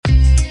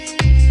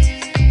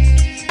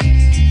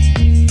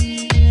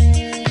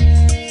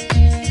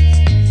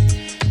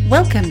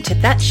Welcome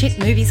to That Shit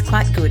Movie's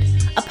Quite Good,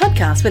 a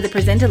podcast where the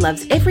presenter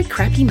loves every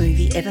crappy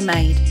movie ever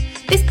made.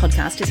 This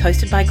podcast is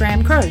hosted by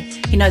Graham Crowe.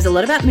 He knows a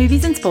lot about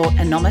movies and sport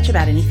and not much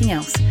about anything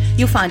else.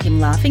 You'll find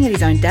him laughing at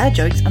his own dad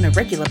jokes on a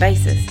regular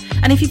basis.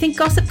 And if you think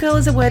Gossip Girl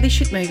is a worthy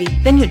shit movie,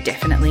 then you're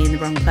definitely in the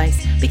wrong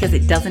place, because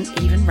it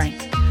doesn't even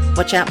rank.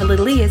 Watch out for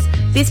little ears.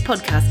 This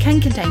podcast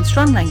can contain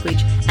strong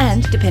language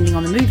and, depending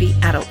on the movie,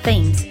 adult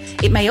themes.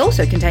 It may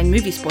also contain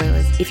movie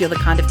spoilers if you're the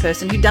kind of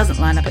person who doesn't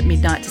line up at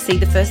midnight to see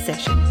the first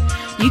session.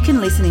 You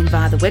can listen in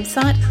via the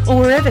website or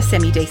wherever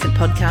semi-decent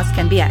podcasts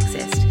can be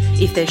accessed.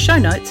 If there's show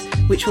notes,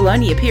 which will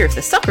only appear if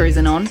the soccer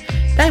isn't on,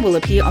 they will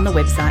appear on the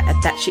website at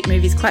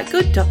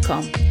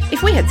thatshitmoviesquitegood.com.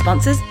 If we had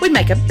sponsors, we'd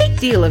make a big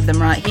deal of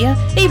them right here,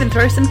 even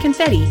throw some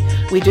confetti.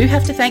 We do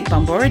have to thank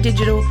Bombora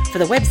Digital for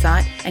the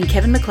website and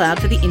Kevin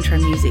MacLeod for the intro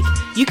music.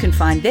 You can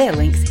find their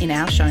links in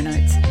our show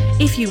notes.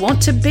 If you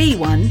want to be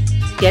one,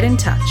 get in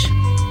touch.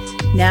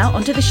 Now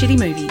onto the shitty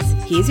movies.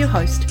 Here's your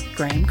host,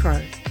 Graham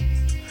Crowe.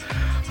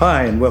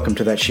 Hi, and welcome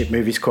to That Shit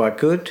Movie's Quite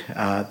Good,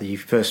 the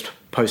first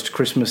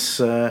post-Christmas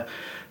for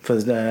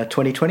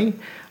 2020.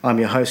 I'm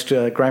your host,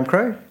 Graham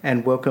Crowe,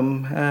 and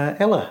welcome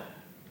Ella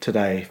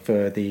today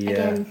for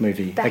the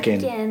movie. Back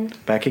again.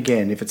 Back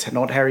again. If it's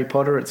not Harry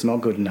Potter, it's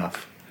not good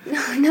enough.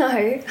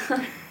 No.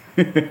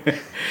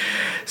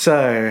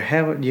 So,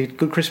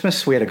 good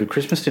Christmas? We had a good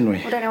Christmas, didn't we?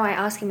 I don't know why you're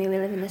asking me. We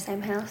live in the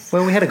same house.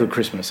 Well, we had a good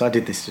Christmas. I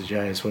did this to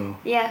Jay as well.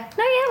 Yeah.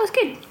 No, yeah, it was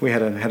good. We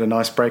had a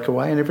nice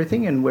breakaway and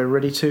everything, and we're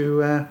ready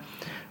to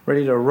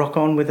rock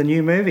on with a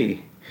new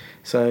movie.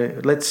 So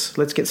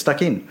let's get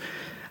stuck in.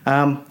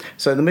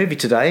 So the movie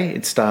today,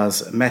 it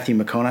stars Matthew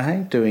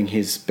McConaughey doing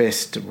his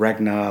best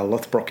Ragnar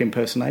Lothbrok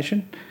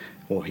impersonation,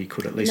 or he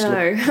could at least look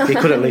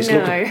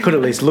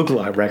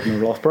like Ragnar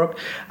Lothbrok.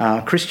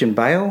 Christian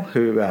Bale,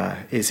 who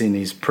is in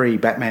his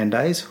pre-Batman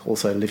days,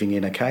 also living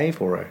in a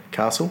cave or a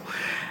castle,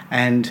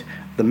 and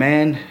the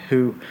man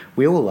who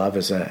we all love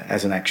as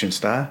an action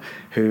star,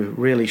 who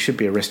really should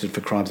be arrested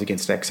for crimes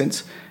against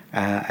accents.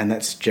 And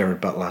that's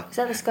Gerard Butler. Is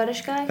that the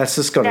Scottish guy? That's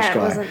the Scottish guy.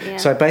 Wasn't, yeah.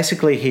 So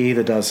basically he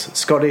either does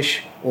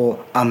Scottish or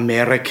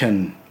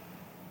American.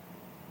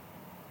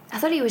 I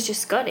thought he was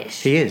just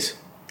Scottish. He is.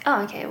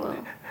 Oh, okay, well.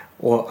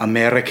 Or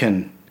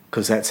American,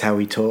 because that's how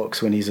he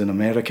talks when he's an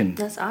American.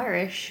 That's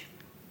Irish.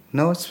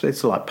 No,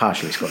 it's like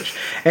partially Scottish.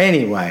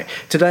 Anyway,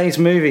 today's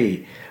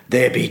movie,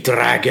 There Be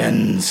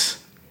Dragons.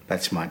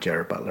 That's my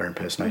Gerard Butler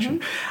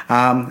impersonation.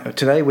 Mm-hmm.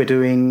 Today we're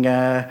doing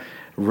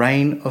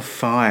Reign of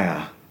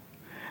Fire.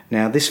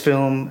 Now, this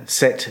film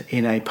set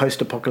in a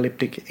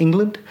post-apocalyptic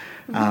England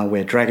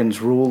where dragons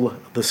rule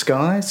the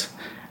skies,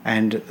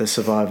 and the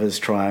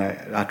survivors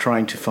are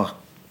trying to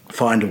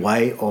find a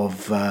way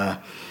of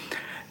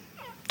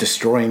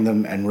destroying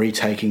them and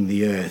retaking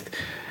the earth.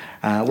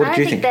 What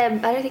do you think? I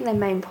don't think their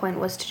main point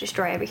was to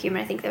destroy every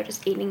human. I think they were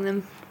just eating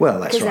them. Well,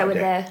 that's right. Because they were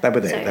there. They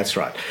were there, so. That's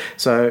right.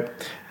 So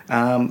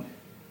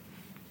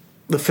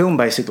the film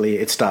basically,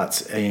 it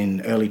starts in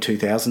early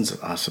 2000s.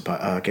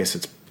 I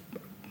guess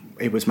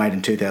it was made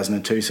in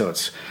 2002, so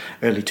it's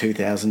early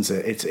 2000s.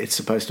 It's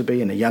supposed to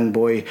be, and a young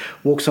boy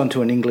walks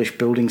onto an English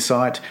building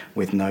site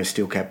with no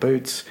steel-cap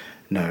boots,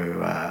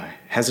 no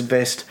hazard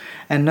vest,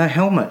 and no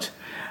helmet.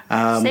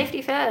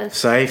 Safety first.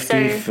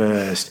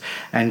 First,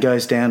 and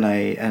goes down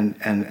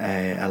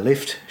a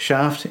lift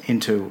shaft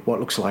into what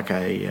looks like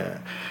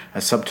a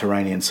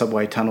subterranean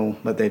subway tunnel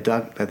that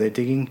they're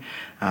digging,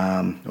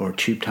 or a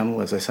tube tunnel,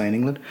 as they say in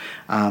England,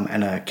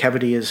 and a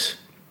cavity is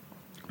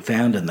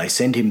found, and they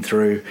send him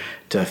through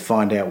to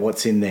find out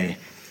what's in there,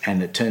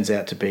 and it turns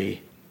out to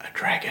be a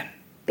dragon.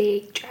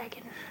 Big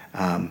dragon.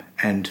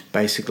 And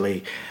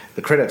basically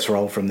the credits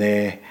roll from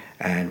there,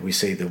 and we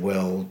see the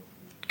world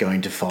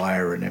going to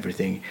fire and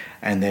everything,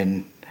 and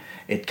then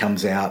it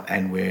comes out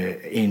and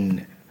we're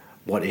in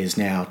what is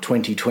now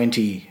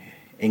 2020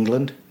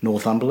 England,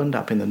 Northumberland,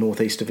 up in the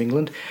northeast of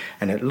England,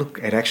 and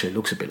it actually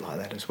looks a bit like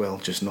that as well,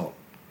 just not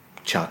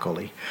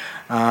charcoaly.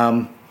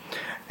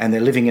 And they're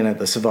living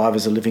the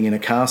survivors are living in a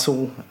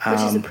castle.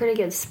 Which is a pretty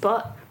good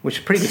spot. Which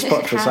is a pretty good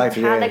spot for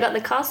safety. How they got the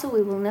castle,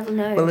 we will never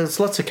know. Well, there's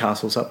lots of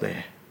castles up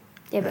there.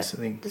 Yeah, but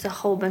there's a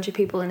whole bunch of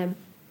people in a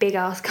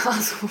big-ass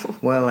castle.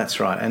 Well, that's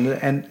right.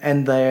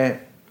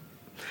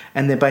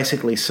 And they're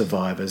basically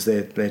survivors.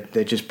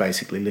 They're just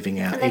basically living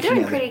out. And they're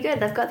doing pretty good.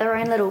 They've got their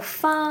own little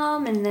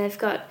farm, and they've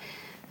got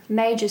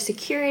major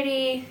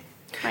security.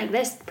 Like,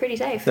 they're pretty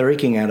safe. They're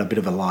eking out a bit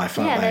of a life,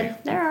 aren't they? Yeah,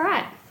 they're all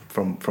right.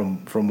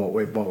 From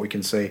what we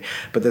can see,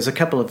 but there's a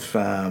couple of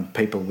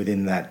people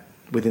within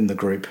the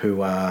group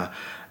who are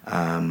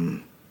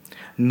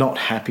not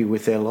happy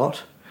with their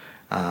lot,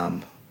 are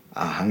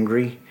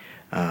hungry,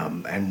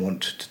 and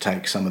want to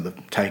take some of the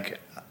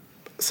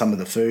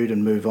food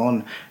and move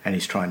on, and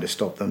he's trying to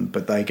stop them,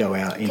 but they go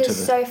out into the...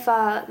 Because so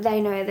far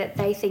they know that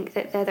they think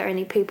that they're the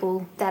only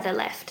people that are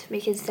left,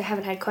 because they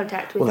haven't had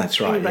contact with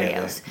anybody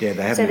else. They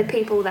haven't. So the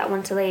people that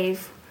want to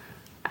leave,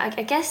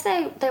 I guess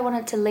they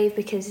wanted to leave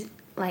because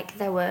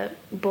they were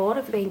bored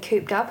of being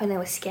cooped up, and they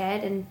were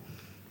scared and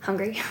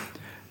hungry.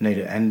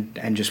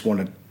 And just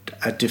wanted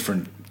a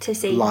different to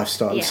see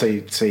lifestyle. yeah. See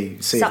if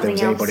there something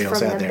was else anybody else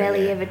from out the there.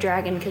 belly yeah. of a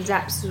dragon, because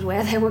that's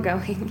where they were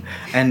going.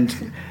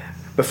 And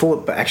before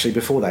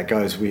that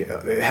goes, we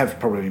have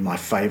probably my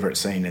favourite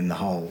scene in the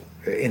whole,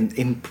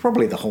 in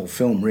probably the whole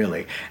film,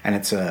 really, and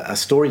it's a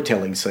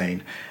storytelling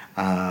scene.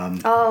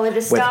 With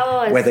the Star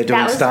Wars, where they're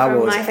doing Star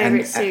Wars, my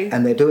favourites too.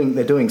 And they're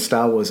doing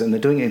Star Wars, and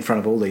they're doing it in front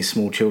of all these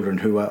small children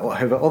who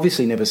have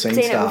obviously never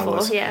seen Star before,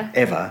 Wars yeah.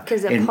 ever,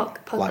 because the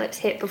apocalypse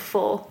hit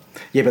before.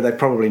 Yeah, but they've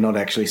probably not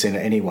actually seen it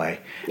anyway,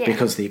 Yeah.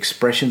 because the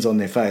expressions on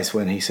their face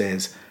when he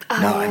says,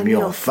 I "I'm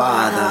your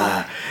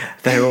father,"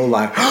 they're all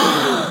like.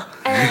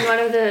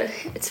 And then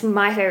it's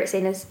my favourite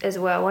scene as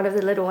well. One of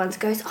the little ones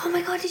goes, "Oh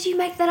my god, did you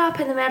make that up?"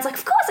 And the man's like,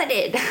 "Of course I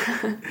did."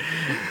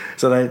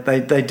 So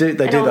they do and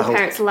the all the whole.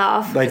 parents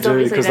laugh. They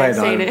do because they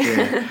know. Seen it.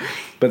 Yeah.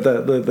 But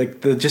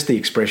the just the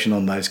expression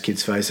on those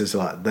kids' faces,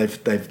 like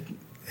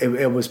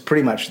it was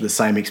pretty much the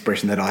same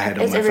expression that I had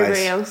on As my everybody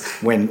face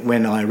else.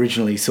 when I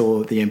originally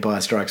saw The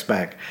Empire Strikes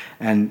Back,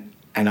 and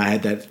I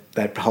had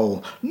that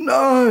whole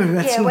no.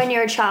 That's not, when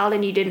you're a child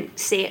and you didn't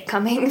see it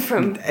coming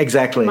from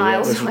exactly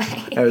miles away.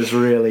 away. It was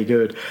really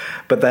good,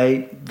 but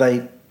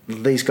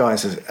these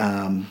guys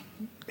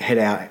head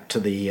out to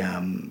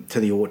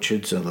the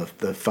orchards or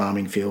the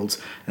farming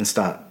fields and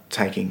start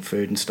taking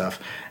food and stuff,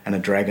 and a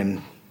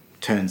dragon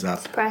turns up.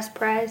 Surprise,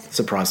 surprise.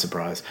 Surprise,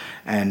 surprise,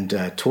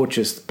 and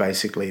tortures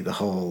basically the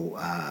whole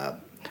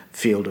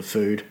field of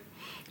food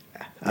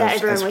That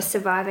everyone was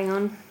surviving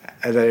on.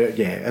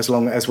 as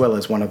well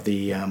as one of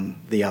the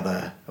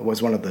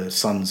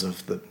sons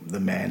of the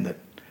man that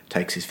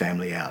takes his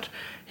family out.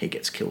 He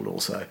gets killed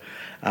also,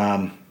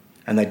 and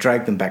they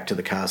drag them back to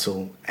the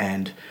castle,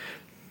 and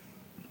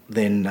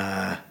then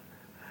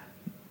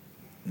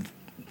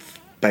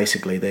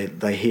basically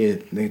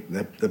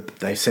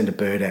they send a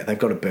bird out. They've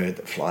got a bird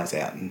that flies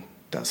out and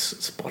does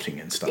spotting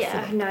and stuff. Yeah, I for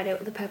have them. no idea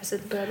what the purpose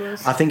of the bird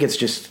was. I think it's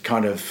just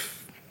kind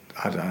of,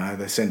 I don't know,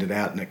 they send it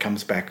out and it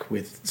comes back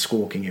with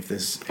squawking if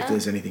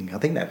there's anything. I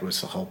think that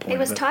was the whole point It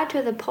was of it. tied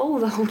to the pole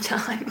the whole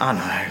time. I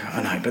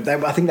know, but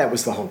I think that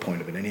was the whole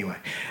point of it anyway.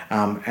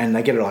 And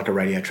they get it like a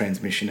radio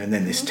transmission, and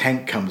then this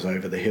tank comes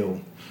over the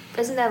hill.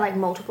 Isn't there like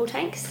multiple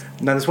tanks?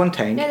 No, there's one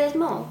tank. No, there's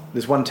more.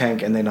 There's one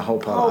tank and then a whole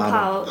pile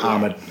of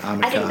armoured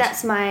I think cars.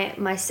 that's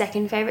my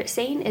second favourite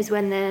scene is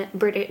when the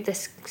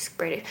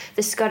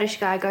Scottish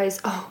guy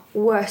goes, "Oh,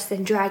 worse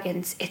than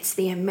dragons, it's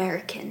the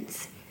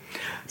Americans."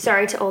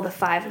 Sorry to all the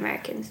 5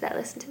 Americans that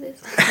listen to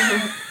this.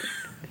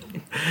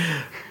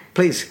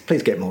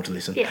 Please get more to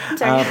listen. Yeah,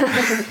 sorry.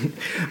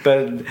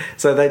 But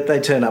so they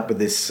turn up with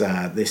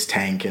this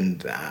tank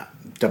and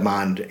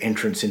demand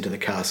entrance into the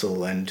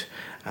castle, and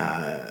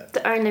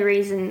The only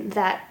reason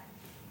that...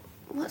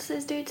 What's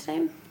this dude's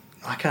name?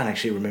 I can't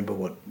actually remember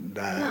what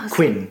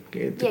Quinn.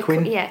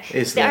 Quinn. Yeah.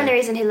 Is the only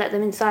reason he let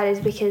them inside is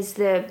because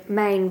the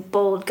main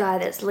bald guy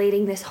that's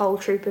leading this whole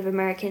troop of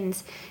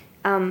Americans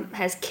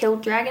has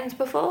killed dragons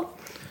before.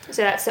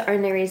 So that's the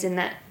only reason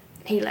that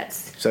he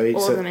lets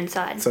all of them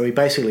inside. So he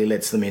basically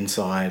lets them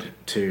inside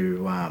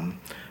to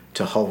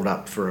hold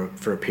up for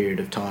a period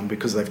of time,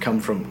 because they've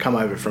come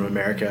over from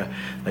America.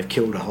 They've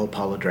killed a whole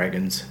pile of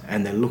dragons,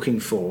 and they're looking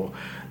for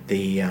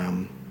the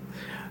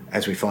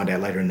as we find out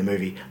later in the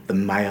movie, the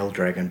male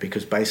dragon,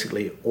 because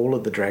basically all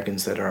of the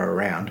dragons that are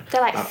around,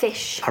 they're like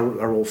fish,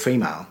 are all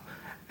female,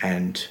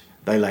 and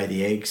they lay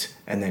the eggs,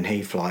 and then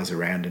he flies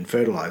around and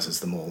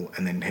fertilises them all,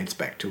 and then heads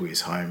back to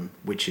his home,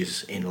 which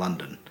is in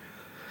London.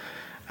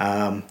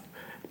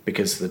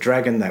 Because the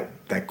dragon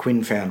that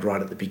Quinn found right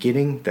at the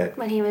beginning, that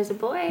when he was a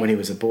boy,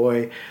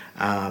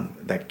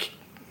 that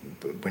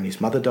when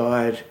his mother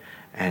died,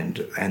 and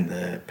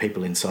the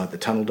people inside the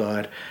tunnel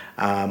died,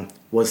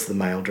 was the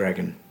male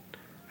dragon,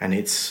 and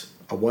it's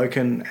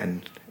awoken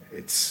and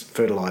it's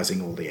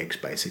fertilising all the eggs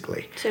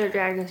basically. So the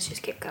dragons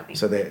just keep coming.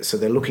 So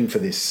they're looking for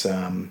this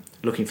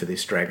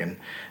dragon,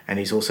 and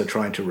he's also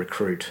trying to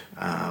recruit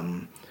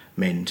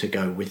men to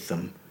go with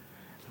them,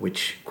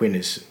 which Quinn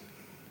is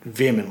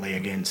vehemently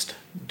against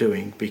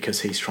doing,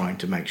 because he's trying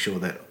to make sure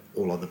that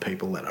all of the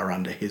people that are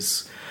under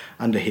his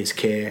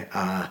care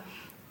are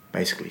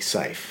basically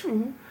safe.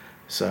 Mm-hmm.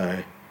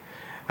 So,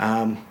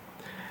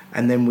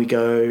 and then we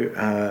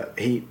go.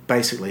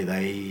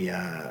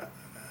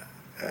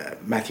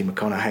 Matthew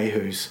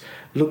McConaughey,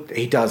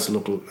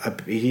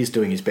 he is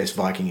doing his best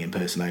Viking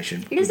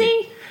impersonation. Is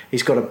he?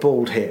 He's got a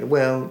bald head.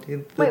 Well,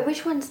 wait,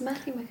 which one's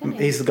Matthew McConaughey?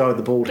 He's the guy with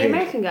the bald head. The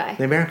American guy.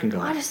 The American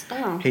guy.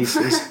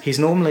 He's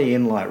normally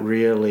in like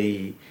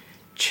really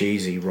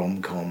cheesy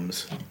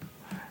rom-coms.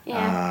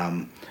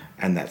 Yeah.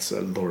 And that's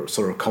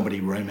sort of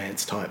comedy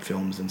romance type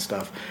films and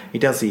stuff. He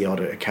does the odd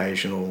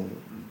occasional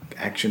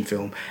action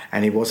film,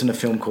 and he was in a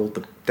film called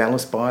The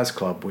Dallas Buyers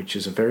Club, which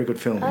is a very good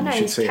film. Oh no,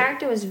 his see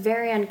character was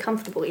very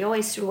uncomfortable. He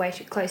always stood way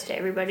too close to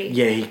everybody.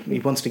 Yeah, he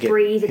wants to get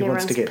breathe in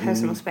everyone's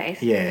personal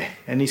space. Yeah,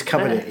 and he's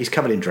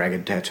covered in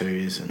dragon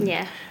tattoos,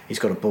 and he's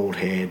got a bald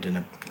head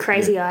and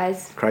crazy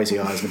eyes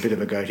and a bit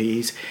of a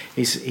goatee.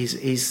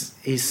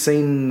 He's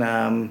seen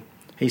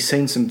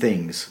some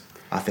things.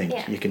 I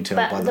think you can tell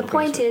by the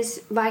point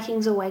is,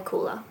 Vikings are way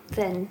cooler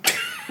than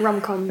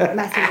rom-com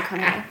Matthew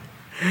McConaughey.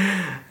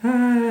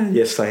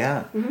 Yes, they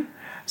are. Mm-hmm.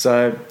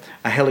 So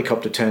a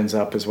helicopter turns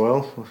up as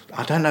well.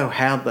 I don't know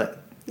how that...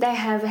 They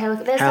have a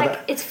helicopter.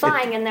 It's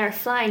flying and there are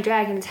flying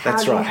dragons.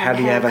 That's right. How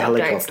do you have a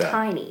helicopter? It's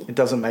tiny. It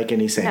doesn't make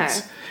any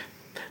sense. No.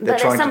 But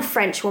there's some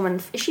French woman.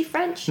 Is she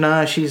French?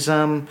 No, she's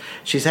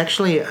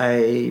actually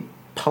a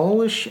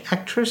Polish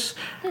actress.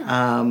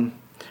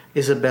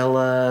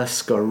 Isabella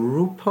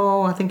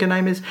Scoruppo, I think her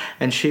name is,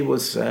 and she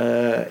was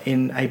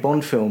in a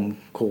Bond film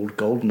called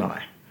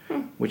Goldeneye,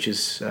 which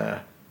is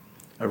a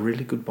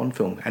really good Bond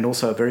film, and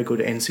also a very good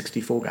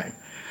N64 game.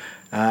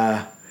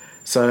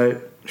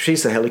 So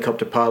she's the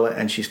helicopter pilot,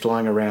 and she's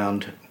flying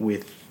around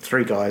with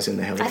 3 guys in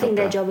the helicopter. I think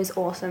their job is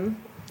awesome.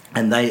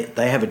 And they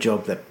have a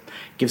job that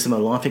gives them a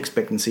life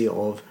expectancy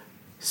of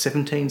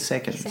 17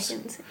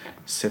 seconds.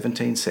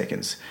 17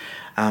 seconds.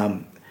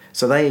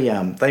 So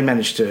they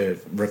managed to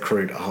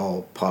recruit a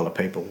whole pile of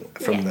people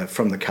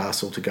from the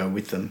castle to go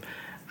with them.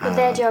 But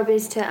their job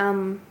is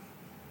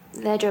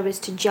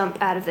to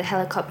jump out of the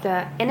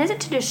helicopter. And is it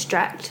to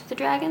distract the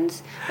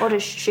dragons, or to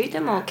shoot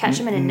them, or catch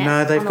them in a net?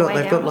 No, they've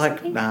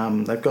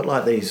got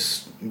like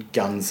these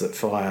guns that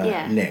fire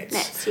nets.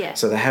 Nets, yeah.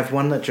 So they have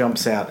one that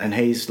jumps out, and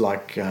he's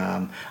like,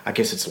 I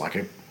guess it's like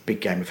a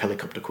big game of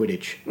helicopter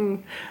Quidditch.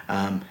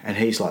 And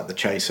he's like the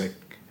chaser.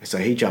 So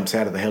he jumps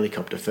out of the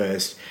helicopter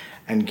first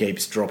and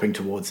keeps dropping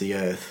towards the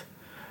earth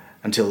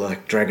until the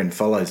dragon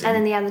follows him. And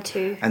then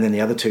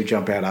the other two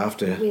jump out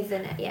after. With the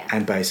net, yeah.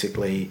 And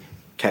basically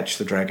catch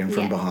the dragon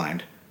from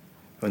behind.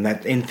 And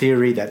that, in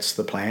theory, that's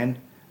the plan.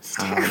 It's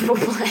a terrible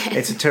plan.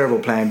 It's a terrible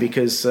plan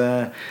because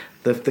the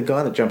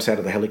guy that jumps out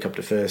of the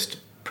helicopter first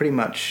pretty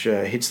much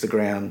hits the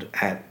ground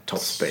at top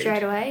speed.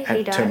 Straight away,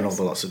 he dies. At terminal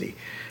velocity.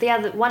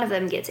 One of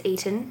them gets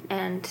eaten,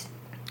 and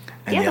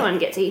the other one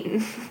gets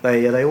eaten.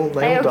 They all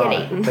die.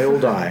 Get eaten. They all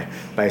die,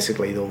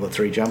 basically, all the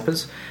 3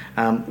 jumpers.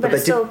 But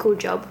it's still a cool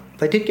job.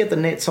 They did get the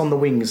nets on the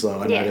wings, though,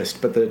 I noticed,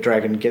 but the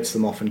dragon gets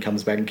them off and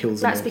comes back and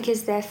kills them. That's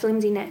because they're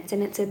flimsy nets,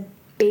 and it's a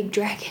big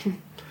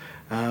dragon.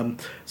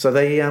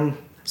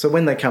 So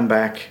when they come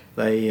back,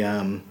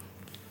 they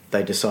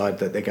decide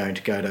that they're going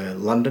to go to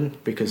London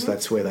because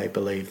that's where they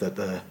believe that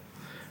the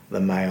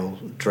male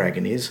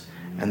dragon is,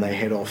 and they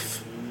head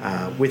off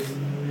with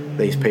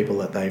these people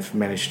that they've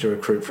managed to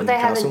recruit from the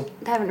castle.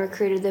 They haven't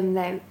recruited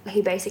them.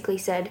 He basically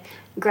said,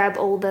 grab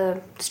all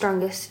the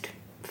strongest,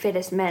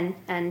 fittest men,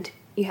 and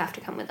you have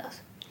to come with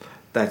us.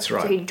 That's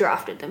right. So he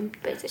drafted them,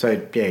 basically.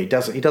 So he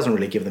doesn't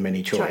really give them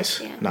any choice.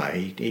 Yeah. No,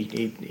 it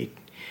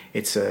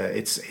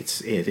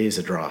is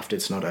a draft.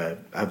 It's not a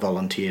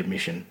volunteer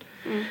mission.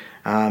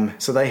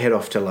 So they head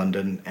off to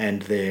London,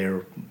 and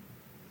they're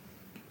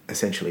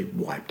essentially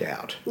wiped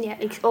out. Yeah,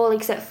 all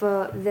except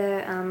for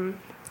the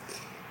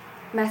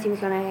Matthew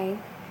McConaughey,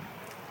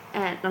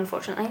 and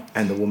unfortunately,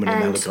 and the woman in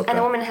the helicopter, and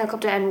the woman in the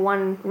helicopter, and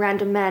one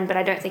random man. But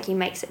I don't think he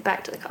makes it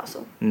back to the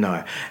castle.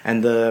 No,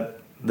 and the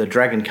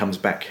dragon comes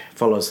back,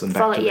 follows them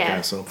back to the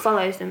castle,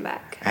 follows them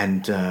back,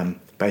 and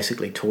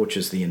basically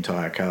tortures the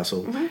entire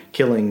castle,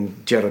 killing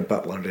Gerard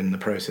Butler in the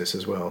process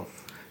as well.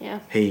 Yeah,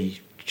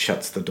 he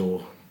shuts the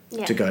door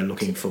to go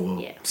looking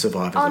for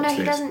survivors. Oh no, upstairs.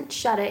 he doesn't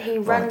shut it. He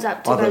runs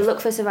up to go look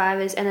for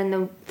survivors, and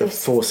then the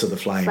force of the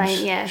flames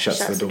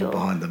shuts the door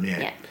behind them.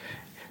 Yeah.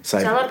 So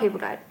a lot of people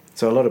died.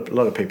 So a lot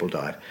of people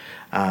died,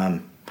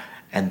 and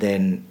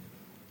then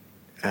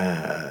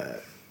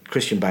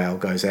Christian Bale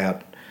goes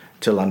out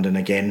to London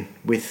again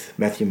with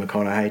Matthew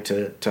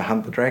McConaughey to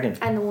hunt the dragon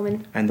and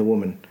the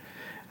woman.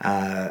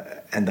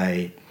 And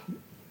they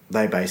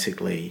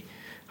basically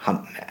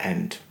hunt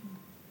and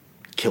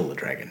kill the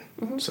dragon.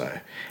 So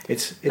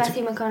it's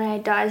Matthew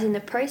McConaughey dies in the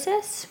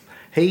process.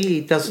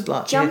 He does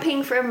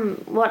jumping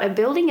from a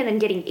building and then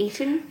getting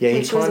eaten,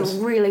 which was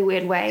a really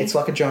weird way. It's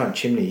like a giant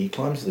chimney. He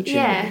climbs the chimney.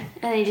 Yeah,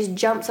 and he just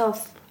jumps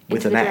off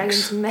with into an the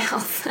axe.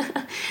 Dragon's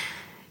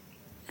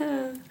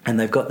mouth. And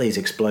they've got these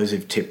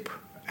explosive tip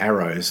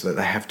arrows that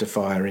they have to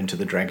fire into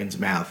the dragon's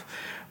mouth,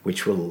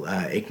 which will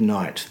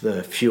ignite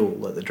the fuel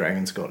that the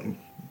dragon's got and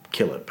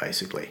kill it,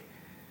 basically.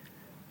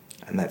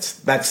 And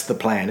that's the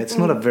plan. It's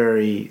not a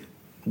very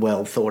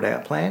well thought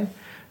out plan,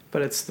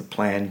 but it's the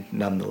plan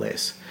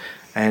nonetheless.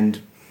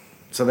 And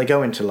so they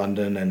go into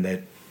London, and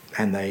they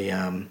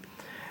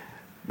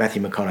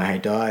Matthew McConaughey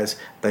dies.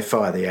 They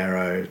fire the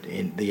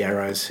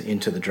arrows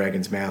into the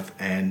dragon's mouth,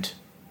 and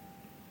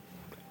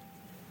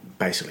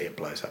basically it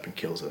blows up and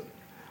kills it.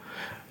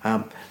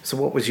 So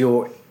what was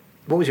your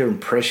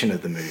impression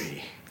of the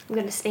movie? I'm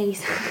gonna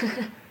sneeze.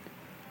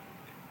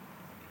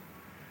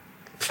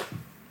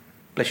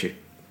 Bless you.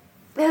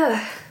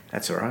 Ugh.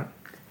 That's all right.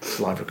 It's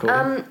live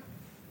recording.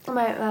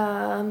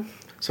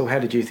 So how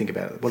did you think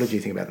about it? What did you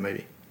think about the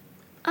movie?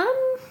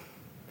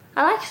 I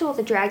liked all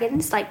the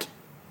dragons. Like,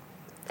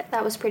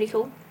 that was pretty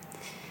cool.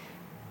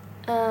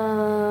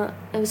 It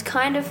was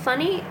kind of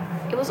funny.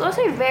 It was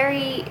also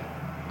very,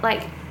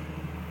 like,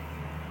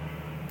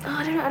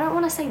 I don't know. I don't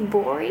want to say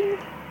boring,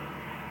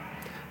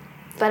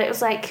 but it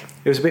was like.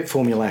 It was a bit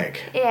formulaic.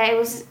 Yeah, it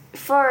was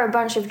for a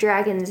bunch of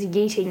dragons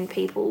yeeting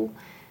people,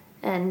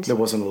 and there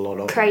wasn't a lot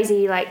of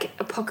crazy, like,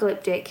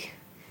 apocalyptic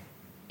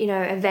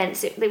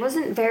events. It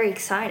wasn't very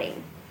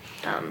exciting.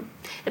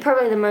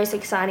 Probably the most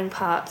exciting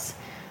parts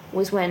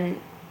was when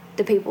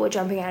the people were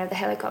jumping out of the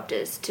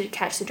helicopters to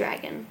catch the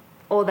dragon,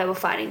 or they were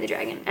fighting the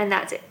dragon, and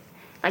that's it.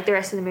 Like, the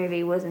rest of the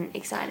movie wasn't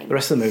exciting. The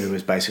rest of the movie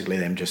was basically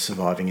them just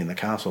surviving in the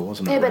castle,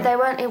 wasn't it? Yeah,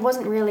 but it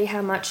wasn't really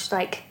how much,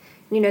 like,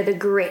 the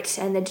grit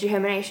and the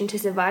determination to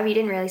survive. You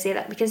didn't really see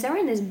that because they were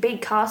in this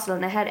big castle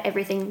and they had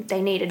everything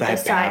they needed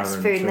besides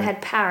food, and they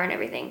had power and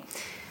everything.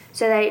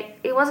 So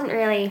it wasn't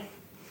really,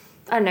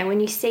 I don't know, when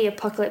you see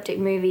apocalyptic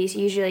movies,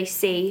 you usually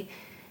see,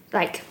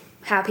 like,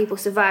 how people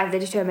survive, the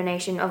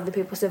determination of the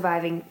people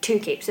surviving to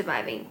keep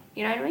surviving.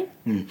 You know what I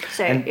mean?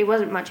 So it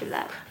wasn't much of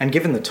that. And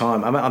given the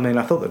time, I mean,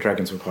 I thought the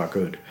dragons were quite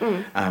good.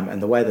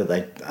 And the way that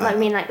they...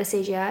 like the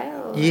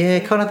CGI? Or? Yeah,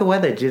 kind of the way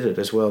they did it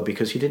as well,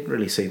 because you didn't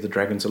really see the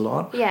dragons a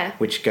lot. Yeah.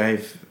 Which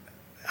gave,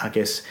 I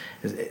guess,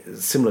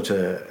 similar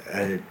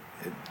to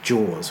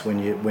Jaws.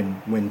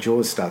 When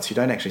Jaws starts, you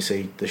don't actually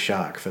see the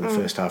shark for the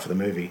first half of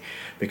the movie,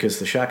 because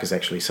the shark is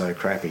actually so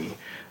crappy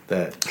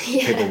that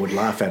people would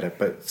laugh at it.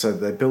 But so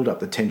they build up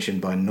the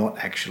tension by not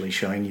actually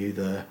showing you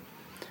the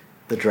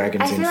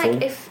dragons in full. I feel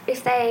like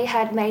if they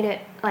had made it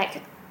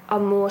like a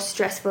more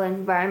stressful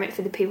environment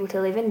for the people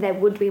to live in, there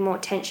would be more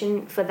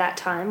tension for that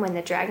time when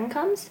the dragon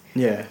comes.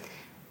 Yeah.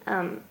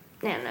 No,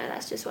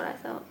 that's just what I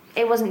thought.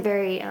 It wasn't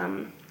very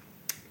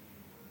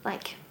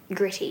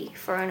gritty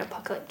for an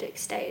apocalyptic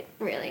state,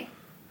 really.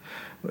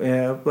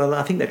 Yeah, well,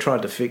 I think they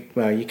tried to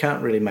you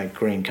can't really make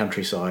green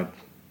countryside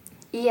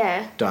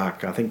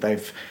dark. I think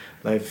they've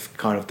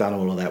kind of done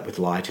all of that with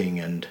lighting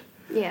and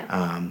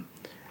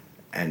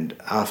and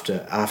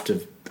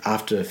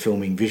after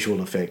filming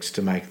visual effects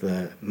to make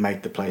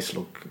the place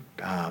look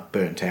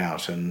burnt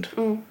out and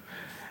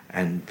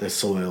the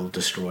soil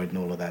destroyed and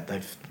all of that.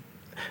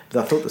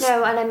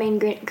 No, and I mean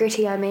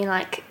gritty. I mean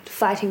like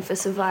fighting for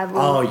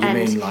survival. Oh, you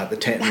mean like the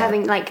tent?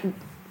 Having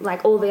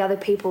like all the other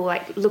people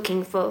like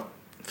looking for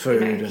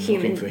food and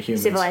looking for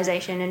humans.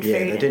 Civilization and food.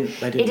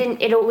 They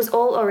didn't. It was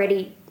all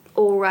already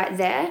all right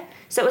there.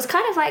 So it was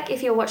kind of like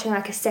if you're watching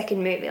like a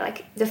second movie.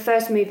 Like the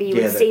first movie, you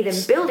would see them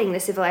building the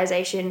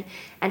civilization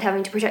and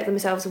having to protect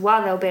themselves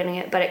while they were building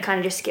it, but it kind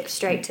of just skipped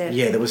straight to...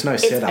 Yeah, there was no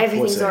setup,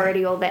 everything's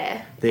already all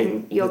there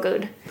and you're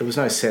good. There was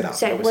no setup.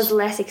 So it was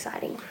less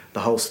exciting. The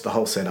whole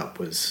setup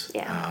was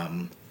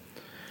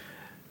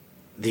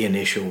the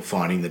initial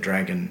finding the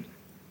dragon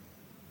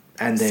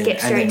and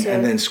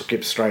then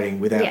skip straight in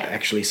without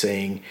actually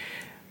seeing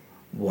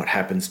what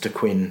happens to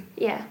Quinn.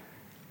 Yeah.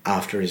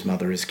 After his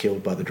mother is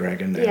killed by the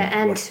dragon.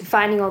 And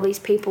finding all these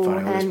people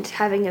and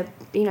having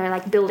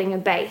building a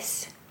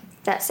base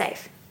that's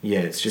safe. Yeah,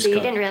 it's just... So you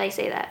didn't really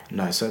see that.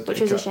 No, so... Which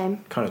was a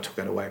shame. Kind of took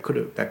that away.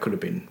 That could have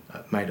been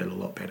made it a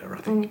lot better,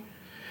 I think.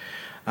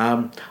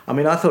 I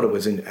mean, I thought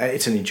it's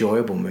an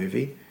enjoyable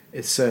movie.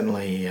 It's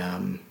certainly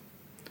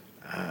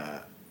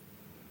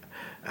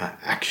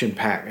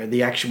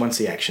action-packed. Once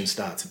the action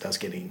starts,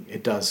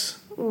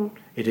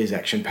 it is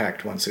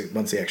action-packed once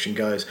the action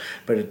goes,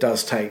 but it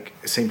does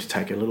seem to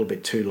take a little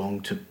bit too long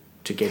to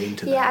get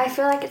into that. Yeah, I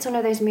feel like it's one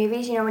of those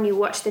movies, when you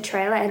watch the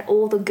trailer and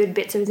all the good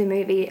bits of the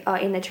movie are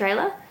in the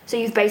trailer, so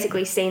you've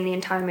basically seen the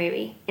entire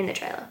movie in the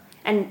trailer.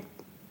 And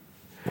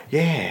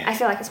yeah, I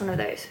feel like it's one of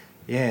those.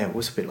 Yeah, it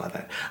was a bit like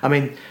that. I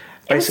mean,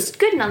 it was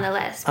good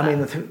nonetheless. I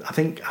mean, I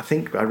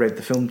think I read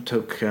the film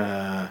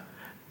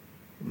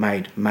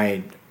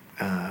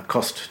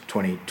cost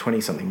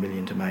 20 something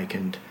million to make,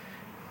 and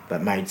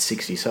that made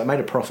 60, so it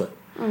made a profit,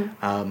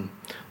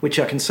 which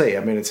I can see. I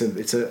mean,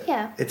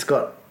 it's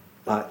got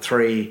like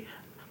three.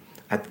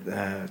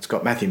 It's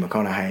got Matthew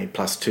McConaughey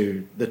plus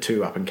the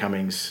two up and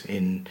comings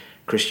in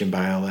Christian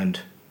Bale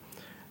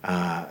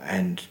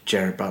and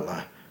Jared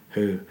Butler,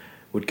 who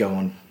would go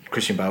on.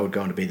 Christian Bale would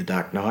go on to be the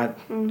Dark Knight.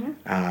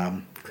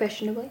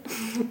 Questionably.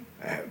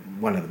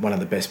 one of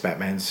the best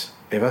Batmans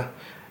ever,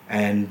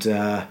 and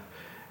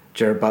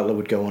Jared Butler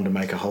would go on to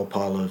make a whole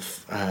pile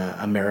of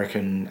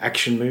American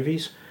action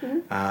movies,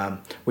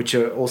 which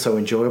are also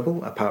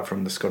enjoyable apart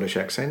from the Scottish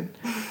accent.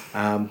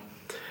 And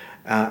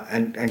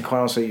quite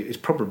honestly, it's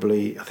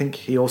probably... I think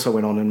he also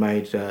went on and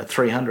made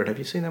 300. Have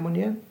you seen that one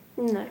yet?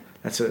 No.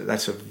 That's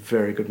a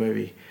very good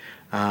movie.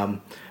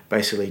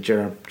 Basically,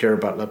 Jared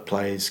Butler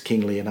plays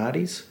King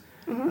Leonidas,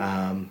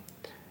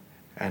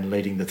 and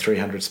leading the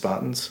 300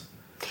 Spartans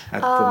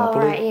at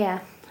Thermopylae. Right, yeah.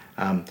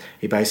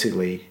 He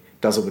basically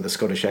does it with a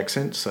Scottish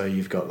accent, so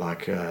you've got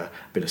like a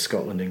bit of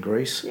Scotland and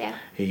Greece. Yeah.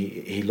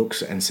 He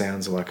looks and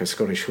sounds like a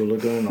Scottish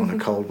hooligan on a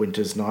cold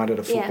winter's night at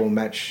a football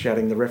match,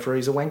 shouting the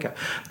referee's a wanker.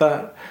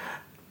 But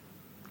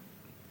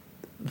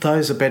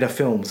those are better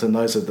films, and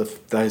those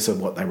are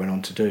what they went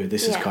on to do.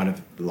 This is kind of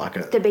like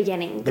the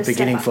beginning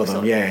for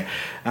them, yeah.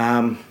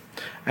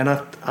 And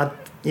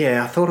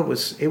I thought it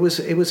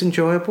was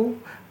enjoyable,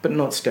 but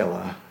not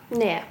stellar.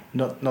 Yeah.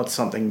 Not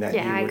something that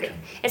I agree.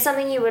 It's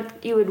something you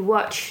would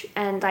watch,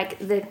 and like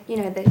the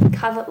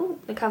cover. Ooh,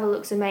 the cover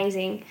looks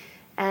amazing,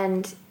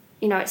 and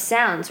it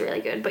sounds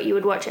really good. But you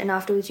would watch it, and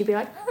afterwards you'd be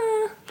like,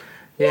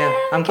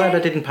 I'm glad I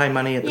didn't pay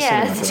money at the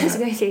cinema. Yeah, just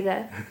go see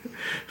that.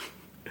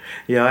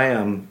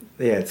 Yeah,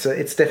 Yeah,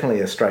 it's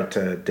definitely a straight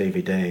to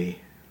DVD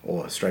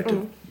or straight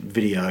to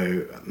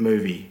video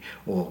movie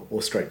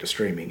or straight to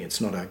streaming. It's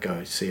not a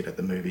go see it at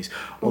the movies.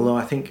 Although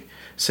I think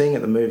seeing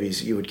at the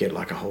movies, you would get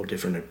like a whole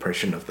different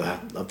impression of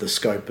the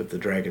scope of the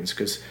dragons,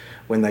 because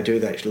when they do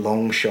that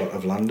long shot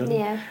of London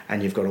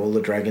and you've got all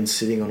the dragons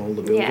sitting on all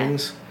the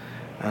buildings,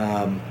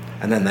 and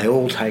then they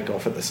all take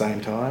off at the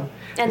same time.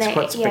 And it's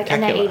quite spectacular.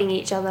 And they're eating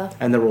each other.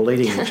 And they're all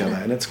eating each other,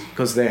 and it's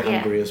because they're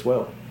hungry as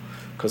well,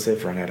 because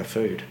they've run out of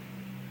food.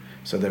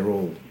 So they're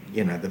all,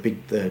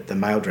 the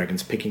male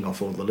dragon's picking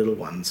off all the little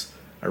ones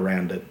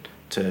around it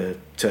to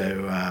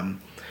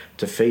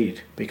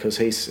feed, because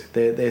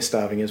they're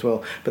starving as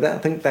well. But I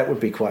think that would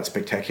be quite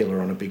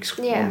spectacular on a big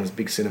on this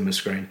big cinema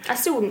screen. I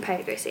still wouldn't pay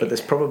to go see it. But there's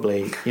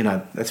probably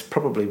that's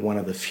probably one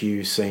of the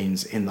few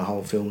scenes in the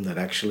whole film that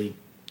actually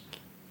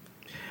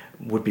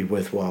would be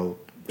worthwhile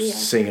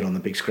seeing it on the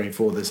big screen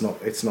for. It's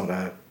not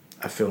a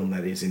film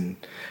that is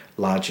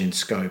large in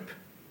scope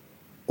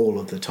all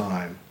of the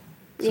time.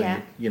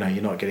 So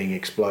you're not getting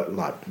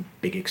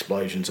big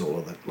explosions all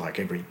of it, like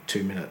every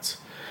 2 minutes,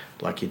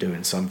 like you do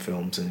in some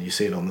films, and you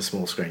see it on the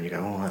small screen. You go,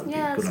 oh, that would be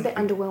good. It's a bit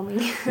underwhelming.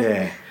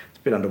 Yeah, it's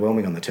a bit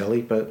underwhelming on the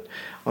telly, but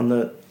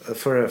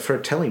for a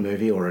telly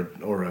movie or a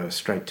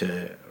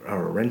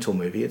rental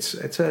movie, it's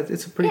a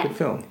pretty good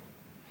film.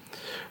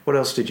 What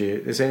else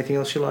is there anything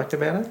else you liked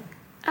about it?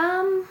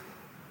 No,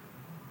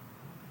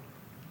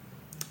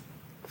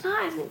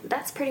 I think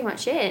that's pretty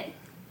much it.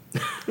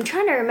 I'm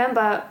trying to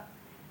remember.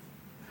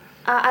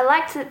 I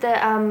liked that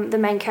the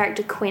main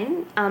character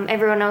Quinn.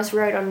 Everyone else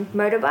rode on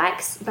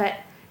motorbikes, but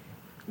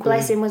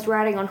Gleeson was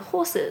riding on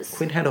horses.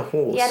 Quinn had a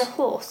horse. He had a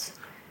horse.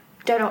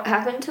 Don't know what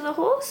happened to the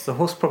horse. The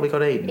horse probably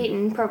got eaten.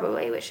 Eaten,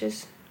 probably, which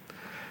is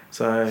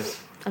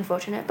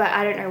unfortunate. But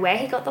I don't know where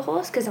he got the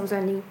horse, because there was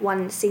only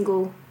one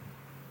single,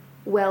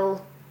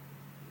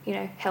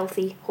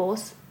 healthy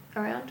horse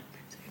around.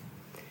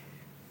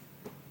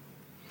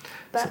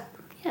 But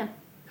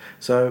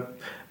So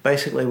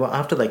basically,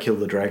 after they kill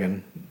the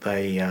dragon,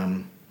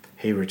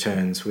 he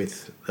returns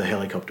with the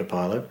helicopter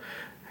pilot,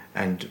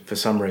 and for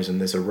some reason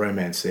there's a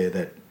romance there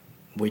that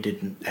we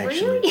didn't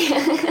actually.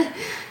 Really?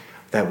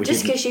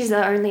 Just because she's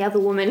the only other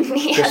woman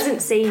he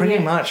hasn't seen. Pretty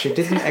much, it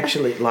didn't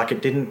actually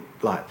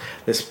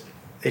this.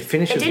 It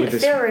finishes with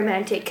this. It didn't feel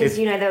romantic because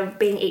they're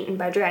being eaten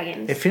by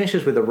dragons. It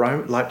finishes with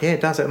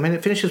it does. I mean,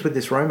 it finishes with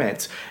this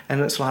romance,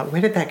 and it's like,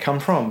 where did that come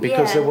from?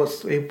 Because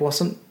it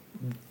wasn't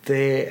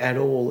there at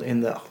all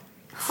in the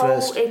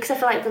except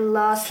for like the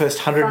last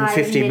first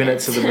 150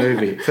 minutes of the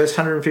movie. First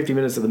 150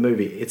 minutes of the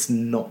movie, it's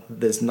not.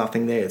 There's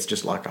nothing there. It's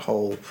just like a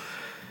whole.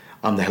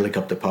 I'm the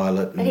helicopter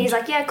pilot, and he's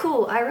like, "Yeah,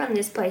 cool. I run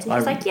this place." And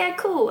he's like, "Yeah,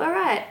 cool. All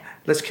right.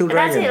 Let's kill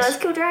dragons." That's it.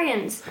 Let's kill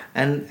dragons.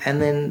 And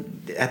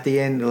then at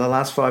the end, the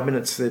last 5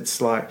 minutes, it's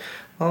like,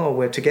 "Oh,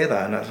 we're together,"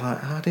 and it's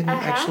like, I didn't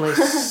actually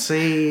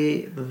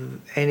see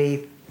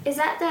any. Is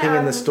that the thing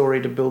in the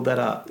story to build that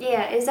up?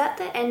 Yeah, is that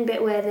the end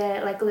bit where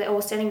they're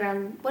all standing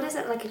around? What is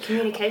it, like a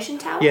communication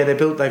tower? Yeah,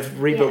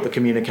 they've rebuilt the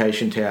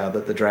communication tower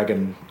that the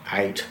dragon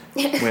ate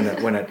when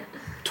it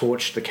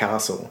torched the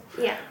castle.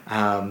 Yeah.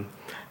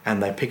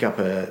 And they pick up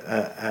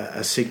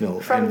a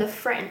signal from the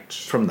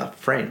French. From the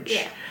French.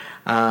 Yeah.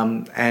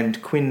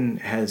 And Quinn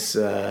has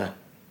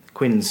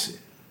Quinn's.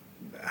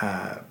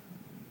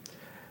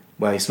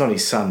 Well, he's not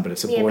his son, but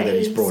it's a boy that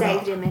he's brought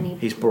up. Him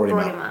and he's brought him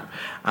up.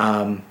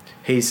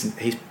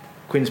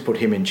 Quinn's put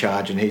him in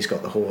charge, and he's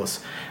got the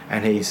horse,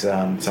 and he's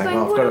saying,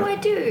 "What do I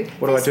do?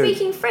 They're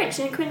speaking French,"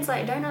 and Quinn's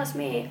like, "Don't ask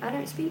me. I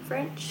don't speak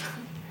French."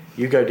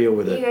 You go deal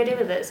with it. You go deal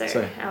with it.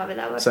 So however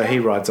that works. So he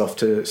rides off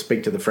to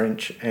speak to the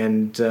French,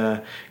 and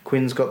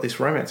Quinn's got this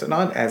romance. And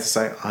I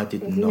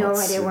did not. No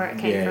idea where it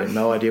came from.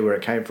 No idea where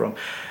it came from,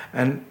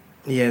 and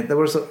there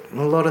was a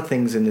lot of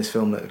things in this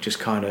film that just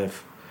kind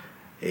of,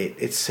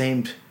 it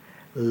seemed.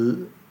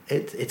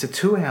 It's a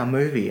 2-hour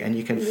movie, and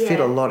you can fit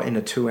a lot in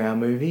a 2-hour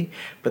movie,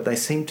 but they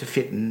seem to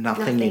fit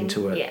nothing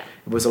into it. Yeah.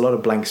 It was a lot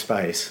of blank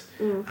space.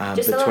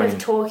 Just a lot of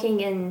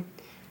talking, and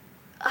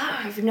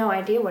I have no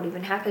idea what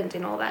even happened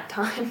in all that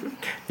time.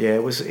 Yeah,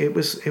 it was a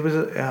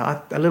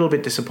little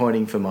bit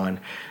disappointing for mine.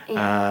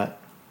 Yeah.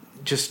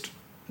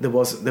 There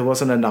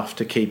wasn't enough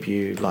to keep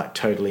you like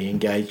totally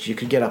engaged. You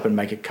could get up and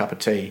make a cup of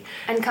tea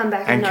and come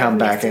back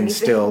and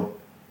still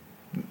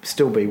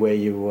be where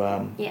you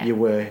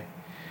were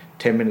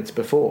 10 minutes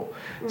before.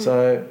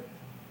 So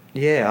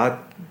I'm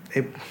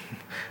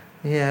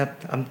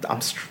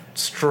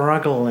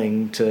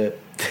struggling to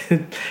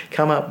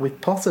come up with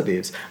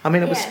positives. I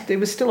mean, it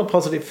was still a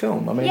positive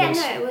film. I mean,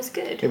 it was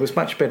good. It was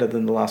much better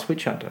than The Last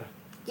Witch Hunter.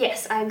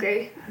 Yes, I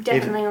agree.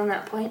 Definitely on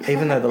that point.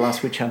 Even though The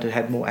Last Witch Hunter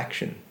had more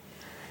action.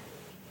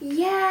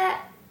 Yeah.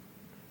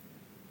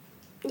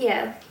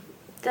 I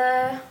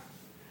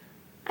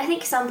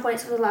think some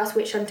points of The Last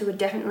Witch Hunter were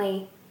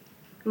definitely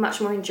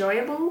much more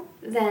enjoyable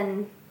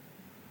than...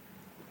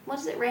 What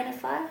is it? Rain of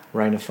Fire?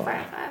 Rain of Fire. Rain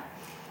of Fire.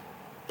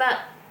 But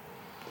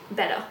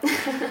better.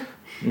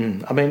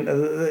 I mean,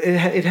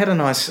 it had a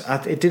nice.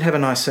 It did have a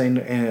nice scene,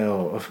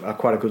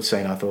 quite a good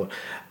scene, I thought,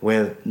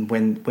 where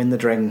when the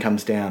dragon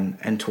comes down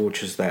and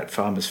torches that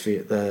farmer's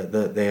field,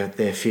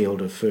 their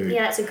field of food.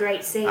 Yeah, that's a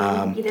great scene.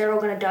 They're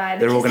all going to die.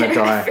 They're all going to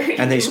die,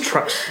 and these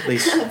trucks,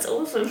 that's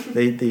awesome.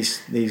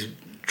 These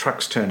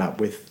trucks turn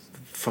up with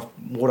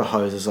water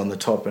hoses on the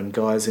top, and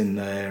guys in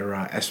their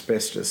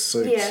asbestos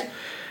suits,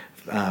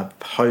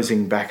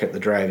 hosing back at the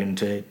dragon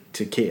to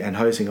keep and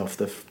hosing off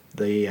the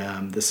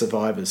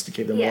survivors to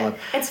keep them alive.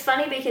 It's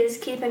funny because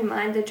keep in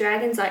mind the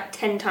dragon's like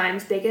 10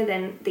 times bigger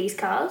than these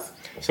cars,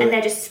 and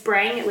they're just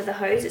spraying it with a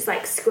hose. It's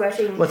like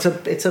squirting an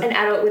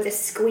adult with a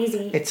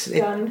squeezy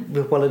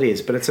gun. Well, it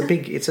is, but it's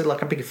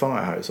like a big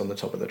fire hose on the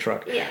top of the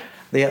truck. Yeah.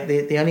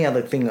 The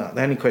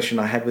only question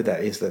I had with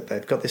that is that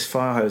they've got this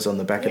fire hose on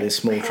the back of this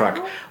small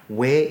truck.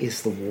 Where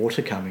is the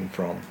water coming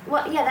from?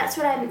 Well, yeah, that's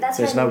what I mean.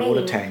 There's no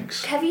water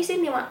tanks. Have you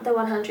seen the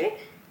 100?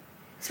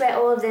 It's where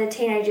all of the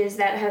teenagers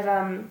that have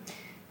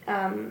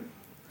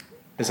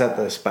is that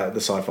the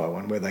sci-fi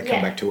one where they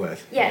come back to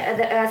Earth? Yeah,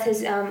 the Earth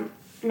is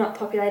not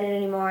populated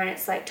anymore, and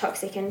it's like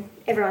toxic, and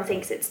everyone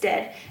thinks it's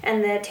dead.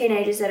 And the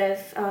teenagers that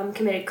have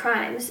committed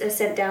crimes are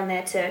sent down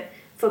there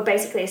for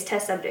basically as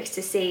test subjects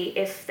to see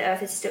if the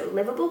Earth is still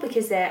livable,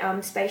 because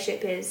their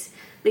spaceship is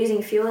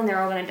losing fuel and they're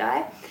all going to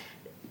die.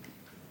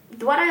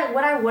 What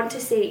I want to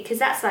see, because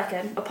that's like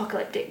an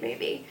apocalyptic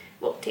movie,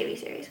 well, TV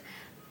series.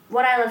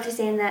 What I love to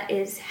see in that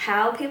is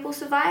how people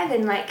survive,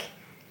 and like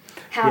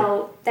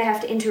how they have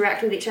to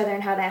interact with each other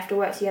and how they have to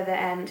work together,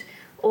 and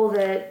all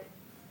the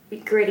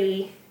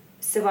gritty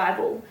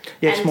survival.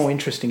 Yeah, it's more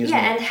interesting, isn't it?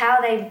 Yeah, and how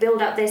they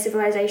build up their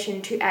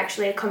civilization to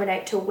actually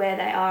accommodate to where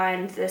they are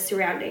and the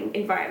surrounding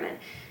environment,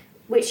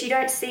 which you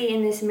don't see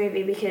in this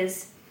movie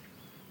because,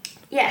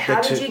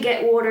 how did you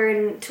get water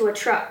into a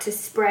truck to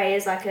spray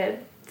as like a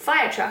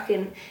fire truck,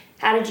 and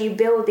how did you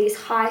build these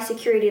high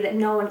security that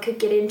no one could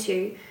get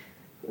into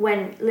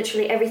when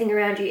literally everything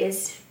around you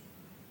is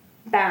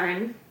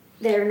barren?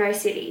 There are no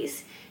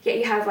cities, yet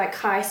you have like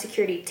high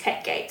security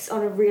tech gates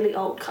on a really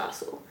old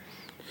castle.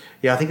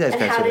 Yeah, I think those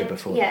gates were there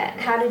before. Yeah,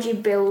 how did you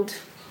build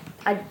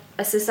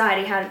a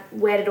society?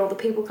 Where did all the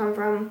people come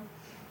from?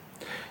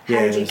 How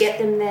did you get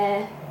them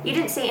there? You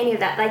didn't see any of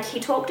that. Like, he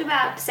talked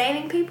about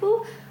saving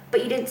people,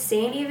 but you didn't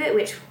see any of it,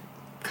 which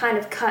kind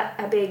of cut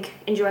a big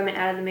enjoyment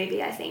out of the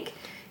movie, I think.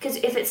 Because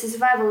if it's a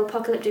survival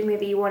apocalyptic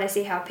movie, you want to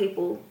see how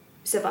people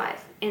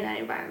survive in that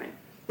environment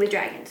with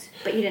dragons,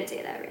 but you didn't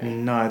see that really.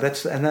 No, I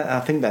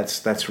think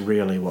that's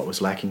really what was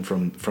lacking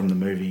from the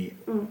movie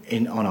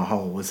on a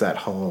whole, was that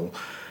whole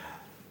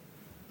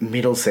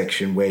middle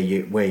section where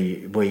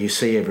you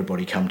see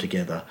everybody come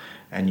together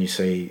and you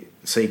see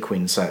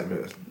Quinn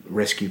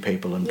rescue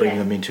people and bring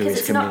them into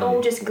his community. It's not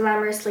all just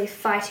glamorously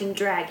fighting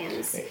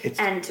dragons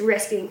and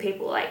rescuing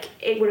people. Like,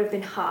 it would have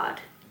been hard,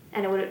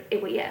 and it would.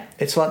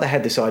 It's like they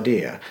had this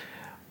idea.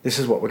 This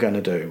is what we're going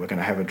to do. We're going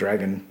to have a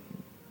dragon.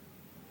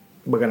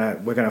 We're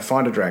going to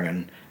find a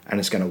dragon, and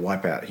it's going to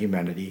wipe out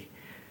humanity,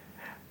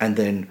 and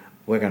then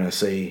we're going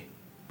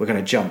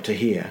to jump to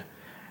here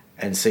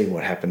and see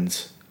what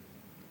happens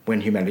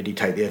when humanity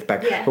take the Earth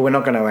back. Yeah. But we're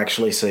not going to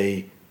actually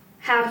see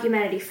how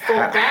humanity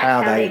fought back,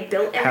 how they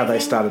built everything. How they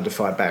started to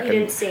fight back. You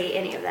didn't see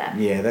any of that.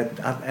 Yeah,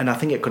 and I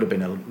think it could have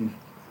been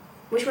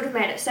which would have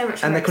made it so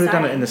much more And they could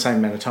exciting. have done it in the same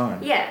amount of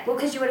time. Yeah, well,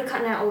 because you would have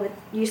cut out all the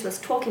useless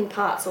talking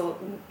parts, or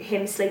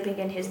him sleeping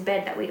in his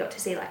bed that we got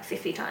to see like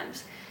 50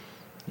 times.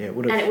 Yeah, it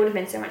would have. And it would have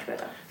been so much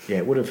better. Yeah,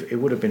 it would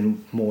have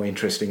been more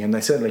interesting, and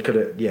they certainly could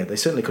have. Yeah, they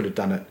certainly could have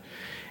done it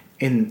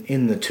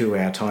in the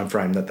 2-hour time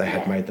frame that they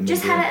had made the movie.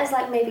 Just had it as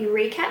like maybe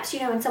recaps,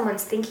 when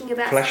someone's thinking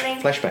about something.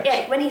 Flashbacks.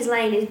 Yeah, when he's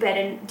laying in his bed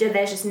and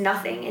there's just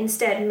nothing.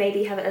 Instead,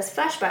 maybe have it as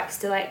flashbacks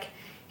to like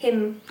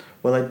him.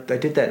 Well, they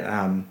did that,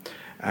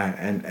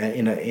 and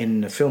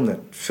in a film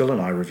that Phil and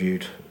I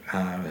reviewed.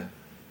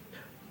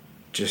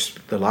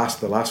 Just the last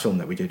film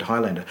that we did,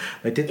 Highlander,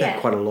 they did that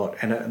quite a lot,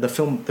 and the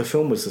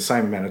film was the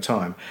same amount of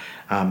time,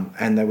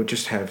 and they would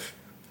just have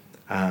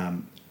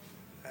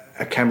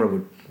a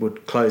camera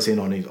would close in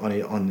on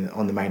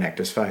the main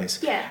actor's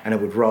face, and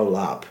it would roll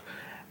up,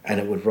 and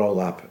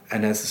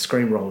as the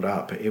screen rolled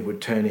up, it would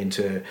turn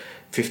into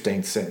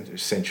 15th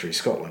century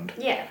Scotland,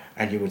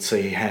 and you would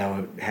see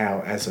how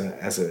as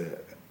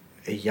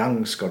a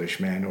young Scottish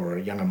man or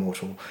a young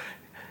immortal,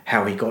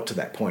 how he got to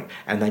that point,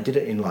 and they did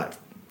it in like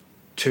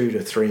 2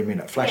 to 3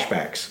 minute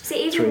flashbacks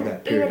through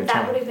that period of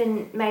time. That would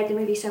have made the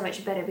movie so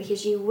much better,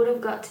 because you would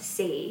have got to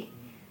see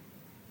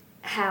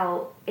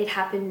how it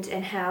happened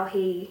and how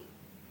he,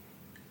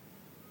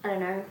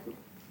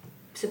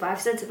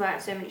 survived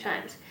so many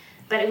times.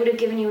 But it would have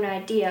given you an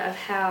idea of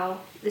how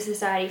the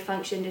society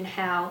functioned and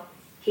how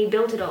he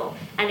built it all.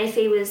 And if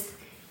he was,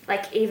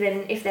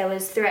 even if there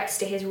was threats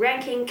to his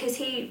ranking, because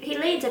he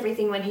leads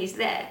everything when he's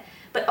there.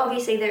 But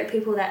obviously there are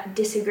people that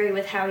disagree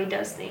with how he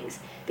does things,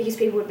 because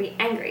people would be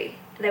angry.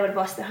 They would have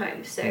lost their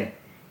homes. So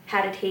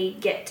how did he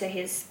get to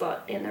his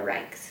spot in the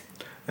ranks?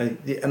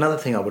 Another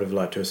thing I would have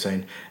liked to have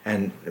seen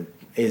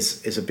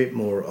is a bit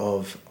more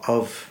of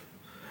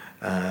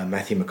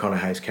Matthew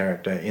McConaughey's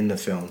character in the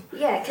film.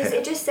 Yeah, because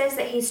it just says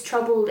that he's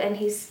troubled and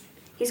he's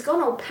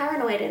gone all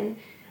paranoid and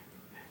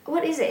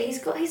what is it?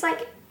 He's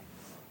like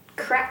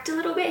cracked a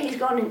little bit. He's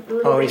gone a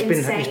little bit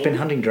insane. He's been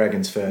hunting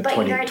dragons for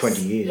 20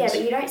 years. Yeah,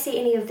 but you don't see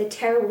any of the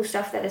terrible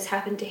stuff that has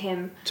happened to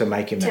him to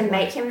make him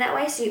that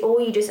way. So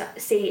all you just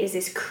see is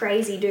this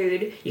crazy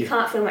dude. You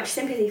can't feel much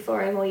sympathy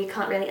for him, or you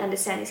can't really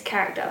understand his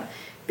character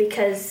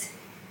because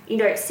you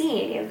don't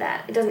see any of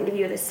that. It doesn't give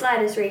you the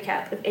slightest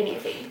recap of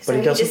anything. So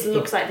he just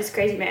looks like this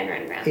crazy man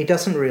running around. He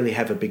doesn't really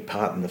have a big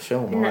part in the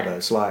film either.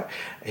 It's like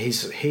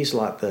he's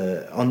like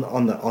the on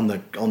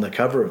the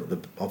cover of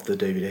the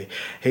DVD.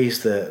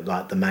 He's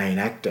the main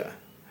actor.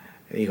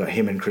 You got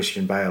him and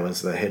Christian Bale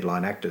as the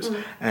headline actors,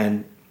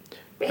 and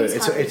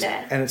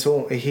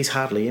he's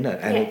hardly in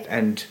it,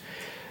 and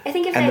I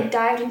think if they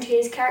dived into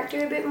his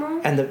character a bit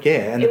more, and the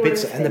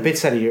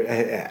bits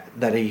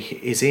that he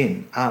is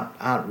in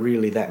aren't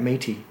really that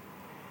meaty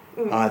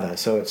either.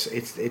 So it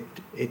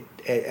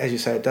as you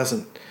say, it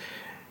doesn't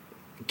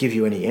give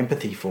you any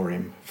empathy for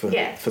him. So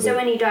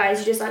when he dies,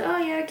 you're just like, oh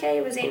yeah, okay,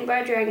 he was eaten by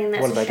a dragon.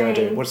 That's what are they going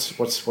to do? What's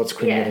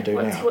Quinn going to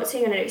do now? What's he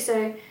going to do?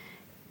 So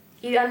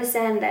you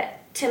understand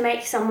that to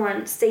make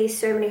someone see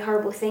so many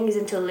horrible things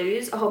and to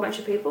lose a whole bunch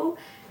of people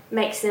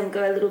makes them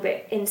go a little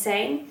bit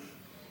insane.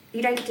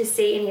 You don't get to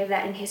see any of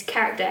that in his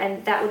character,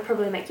 and that would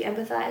probably make you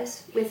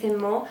empathise with him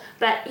more.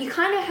 But you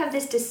kind of have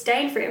this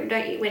disdain for him,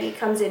 don't you, when he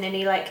comes in and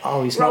he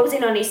rolls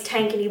in on his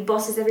tank and he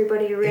bosses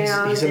everybody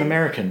around. He's an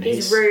American.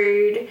 He's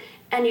rude,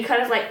 and you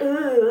kind of like,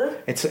 ugh.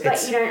 But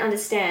you don't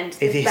understand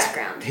his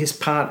background. His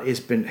part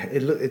has been.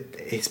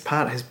 His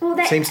part has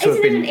seems to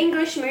have been. Isn't it an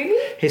English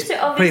movie? So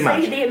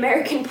obviously the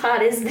American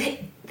part is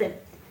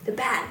the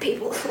bad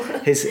people.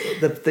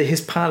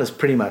 his part has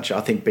pretty much,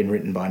 I think, been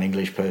written by an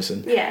English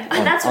person. Yeah,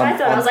 that's what I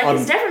thought. I was like,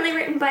 it's definitely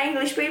written by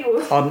English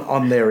people.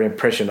 On their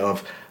impression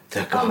of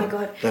oh my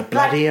god, the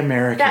bloody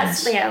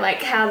Americans. That's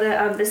like how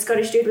the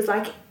Scottish dude was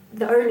like,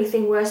 the only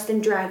thing worse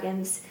than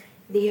dragons,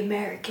 the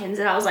Americans,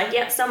 and I was like,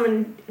 yep,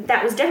 someone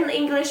that was definitely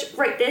English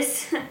wrote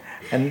this.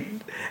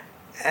 and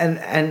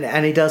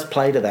he does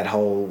play to that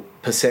whole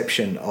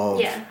perception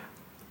of. Yeah.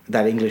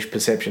 That English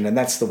perception, and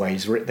that's the way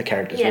he's written. The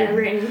character's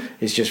written.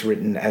 He's just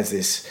written as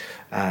this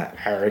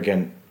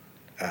arrogant,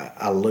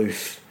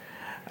 aloof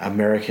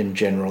American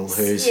general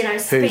who's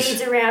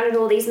speeds around in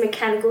all these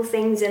mechanical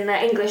things, and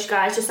the English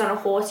guy's just on a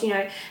horse,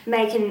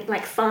 making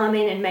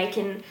farming and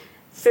making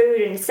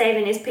food and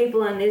saving his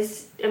people, and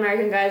this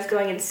American guy's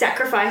going and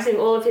sacrificing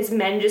all of his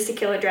men just to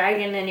kill a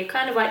dragon, and you're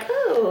kind of like,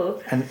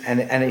 oh.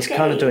 And he's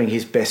kind of doing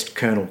his best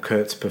Colonel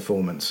Kurtz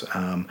performance.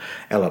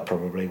 Ella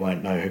probably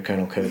won't know who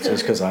Colonel Kurtz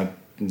is because I'm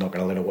not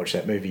going to let her watch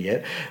that movie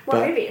yet.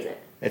 What movie is it?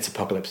 It's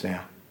Apocalypse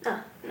Now.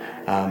 Oh,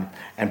 no.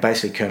 And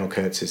basically Colonel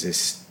Kurtz is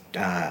this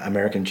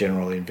American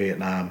general in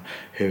Vietnam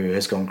who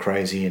has gone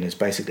crazy and is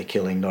basically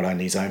killing not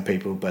only his own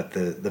people but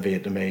the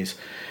Vietnamese.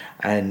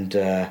 And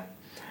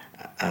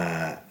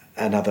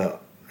another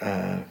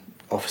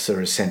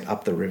officer is sent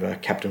up the river,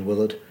 Captain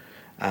Willard,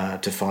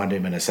 to find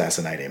him and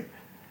assassinate him.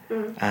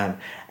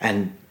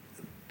 And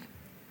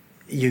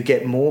you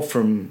get more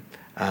from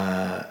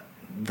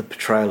the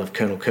portrayal of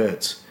Colonel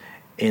Kurtz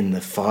in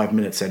the 5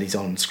 minutes that he's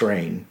on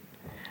screen,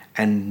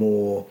 and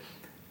more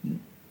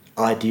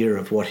idea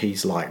of what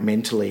he's like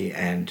mentally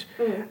and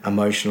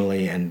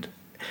emotionally, and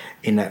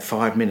in that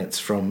 5 minutes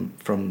from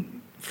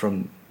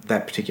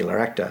that particular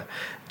actor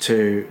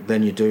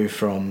than you do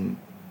from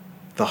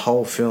the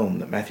whole film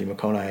that Matthew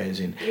McConaughey is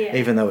in,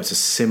 even though it's a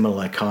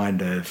similar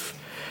kind of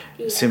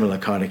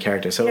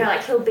character. So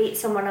he'll beat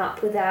someone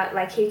up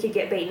without, he could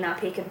get beaten up,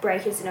 he could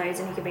break his nose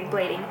and he could be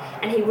bleeding,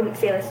 and he wouldn't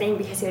feel a thing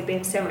because he would be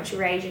in so much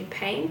rage and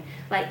pain.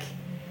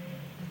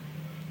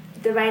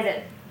 The way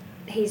that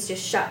he's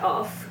just shut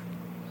off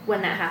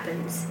when that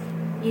happens,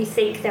 you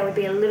think there would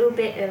be a little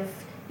bit of,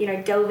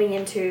 delving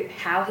into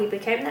how he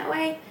became that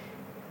way,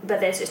 but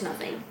there's just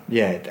nothing.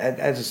 Yeah,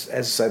 as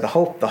I say, the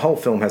whole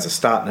film has a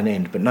start and an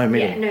end, but no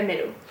middle. Yeah, no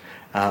middle.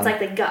 It's like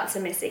the guts are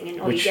missing, and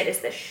all you get is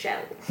the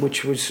shell.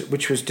 Which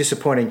was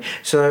disappointing.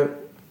 So,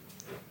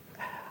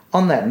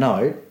 on that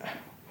note,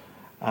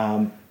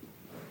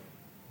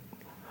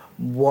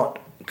 what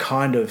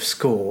kind of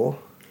score?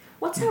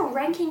 What's our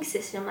ranking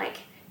system?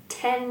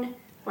 10,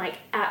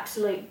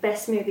 absolute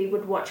best movie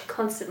would watch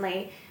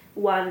constantly.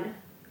 1.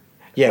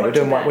 Yeah, we're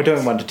doing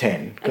 1 to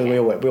 10 because we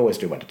always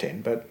do 1 to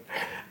 10, but.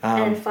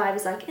 And 5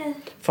 is eh.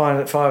 5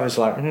 is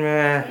nah.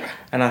 Yeah.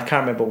 And I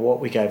can't remember what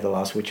we gave the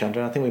last Witch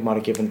Hunter. I think you might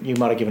have given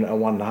it a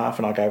 1.5,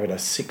 and I gave it a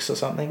 6 or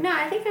something. No,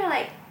 I think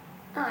I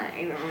don't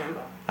even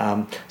remember.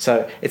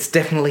 So it's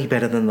definitely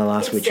better than the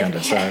last Witch Hunter.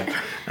 So,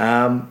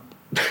 on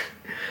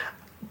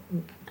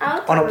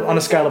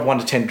a scale of 1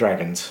 to 10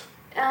 dragons.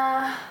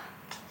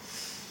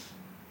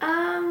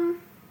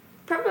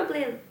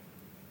 Probably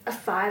a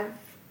 5.5.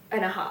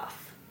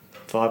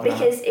 5.5.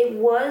 Because it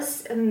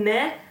was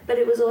meh, but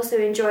it was also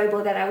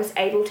enjoyable that I was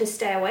able to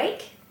stay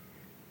awake.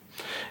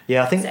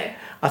 Yeah,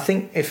 I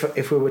think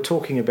if we were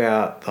talking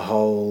about the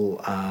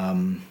whole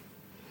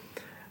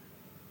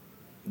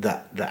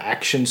the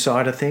action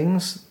side of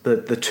things,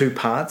 the two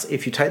parts.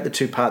 If you take the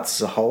two parts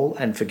as a whole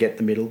and forget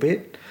the middle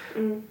bit,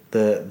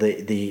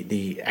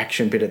 the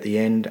action bit at the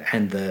end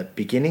and the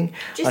beginning.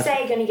 Just say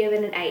you're going to give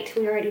it an 8.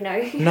 We already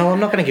know. No, I'm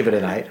not going to give it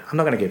an 8. I'm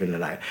not going to give it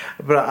an 8.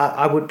 But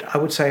I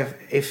would say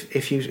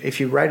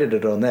if you rated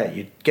it on that,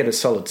 you'd get a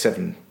solid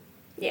 7.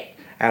 Yeah.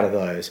 Out of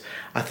those,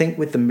 I think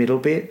with the middle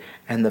bit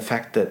and the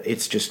fact that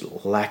it's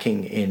just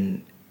lacking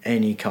in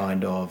any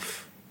kind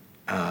of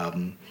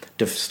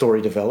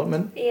story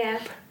development. Yeah.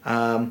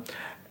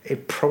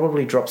 It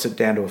probably drops it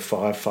down to a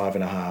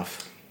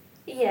 5.5.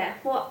 Yeah,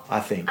 well, I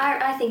think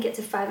it's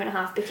a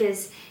 5.5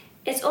 because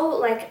it's all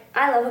like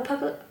I love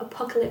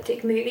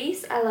apocalyptic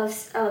movies. I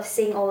love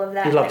seeing all of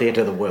that. You love the end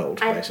of the world,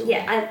 basically.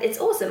 It's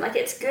awesome. Like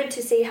it's good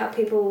to see how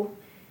people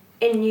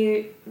in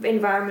new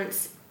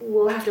environments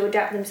will have to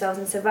adapt themselves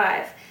and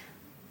survive.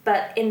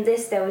 But in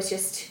this, there was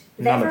just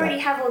they already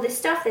have all this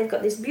stuff. They've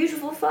got this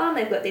beautiful farm.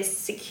 They've got this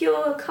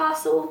secure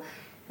castle.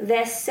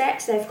 They're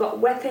set. They've got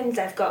weapons.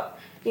 They've got.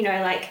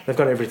 They've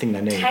got everything they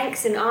need.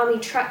 Tanks and army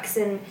trucks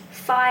and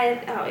fire.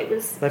 Oh, it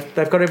was.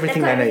 They've got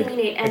everything they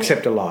need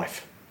except a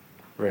life,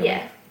 really.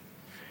 Yeah.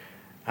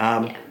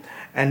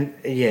 And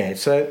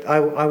so I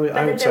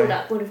would say the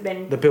build-up would have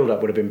been. The build-up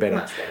would have been better.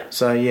 Much better.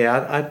 So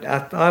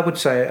I would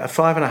say a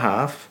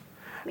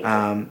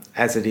 5.5,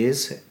 as it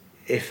is.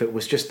 If it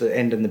was just the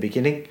end and the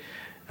beginning,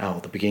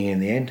 the beginning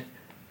and the end,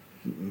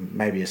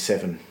 maybe a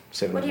 7.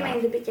 What do you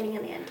mean the beginning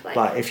and the end?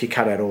 Like if you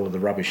cut out all of the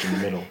rubbish in the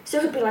middle. So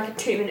it'd be like a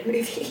 2-minute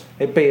movie.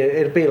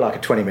 It'd be like a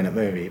 20-minute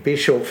movie. It'd be a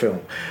short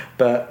film,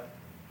 but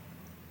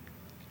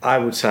I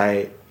would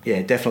say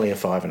definitely a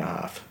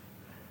 5.5.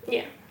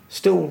 Yeah.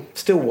 Still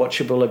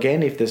watchable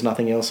again if there's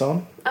nothing else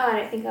on.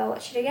 I don't think I'll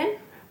watch it again.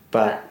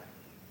 But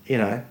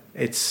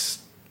it's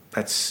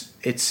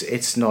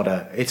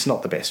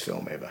not the best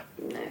film ever.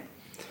 No.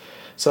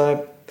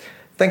 So,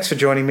 thanks for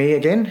joining me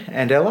again,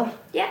 and Ella.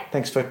 Yeah.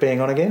 Thanks for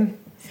being on again.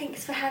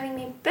 Thanks for having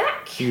me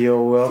back.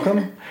 You're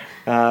welcome.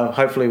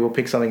 Hopefully we'll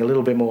pick something a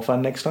little bit more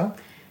fun next time.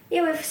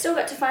 Yeah, we've still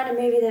got to find a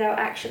movie that I'll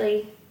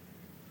actually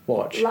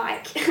watch.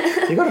 Like.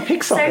 You've got to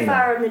pick something. So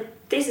far,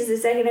 this is the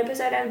second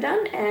episode I've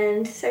done,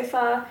 and so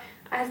far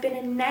I've been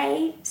a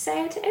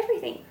naysayer to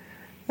everything.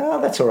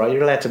 Oh, that's all right.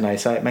 You're allowed to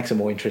naysay. It makes it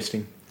more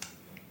interesting.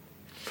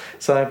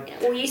 So,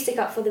 well, you stick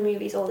up for the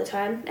movies all the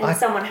time, and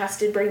someone has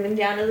to bring them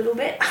down a little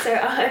bit, so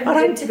I'm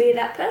going to be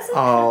that person.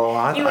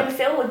 You and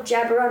Phil would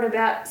jabber on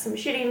about some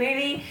shitty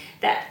movie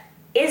that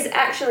is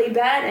actually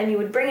bad, and you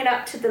would bring it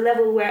up to the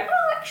level where,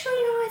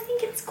 I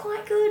think it's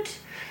quite good.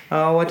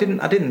 Oh, I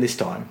didn't this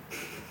time.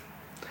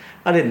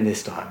 I think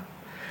this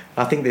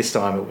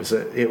time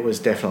it was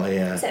definitely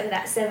except for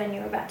that 7 you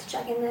were about to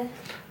chuck in there.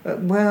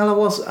 Well, I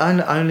was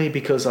only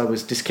because I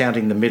was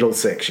discounting the middle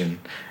section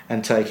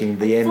and taking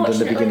the end and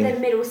the beginning. Fortunately, the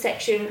middle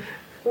section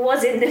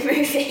was in the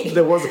movie.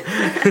 There was.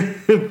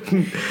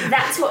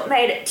 That's what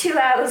made it 2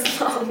 hours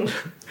long.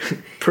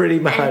 Pretty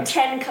much. And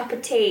 10 cup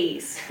of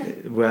teas.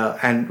 Well,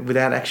 and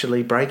without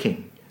actually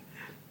breaking.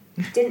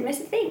 Didn't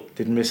miss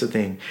a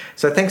thing.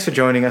 So thanks for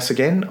joining us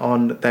again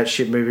on That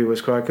Shit Movie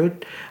Was Quite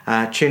Good.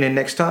 Tune in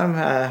next time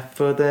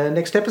for the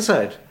next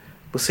episode.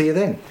 We'll see you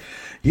then.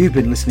 You've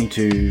been listening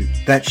to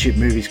That Shit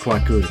Movie's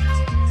Quite Good.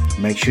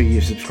 Make sure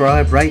you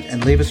subscribe, rate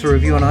and leave us a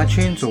review on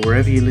iTunes or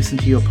wherever you listen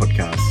to your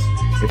podcasts.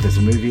 If there's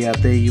a movie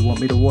out there you want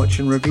me to watch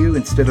and review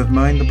instead of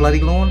mowing the bloody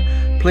lawn,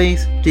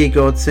 please, dear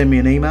God, send me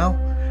an email.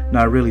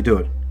 No, really do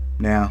it.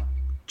 Now,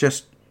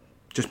 just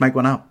make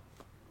one up.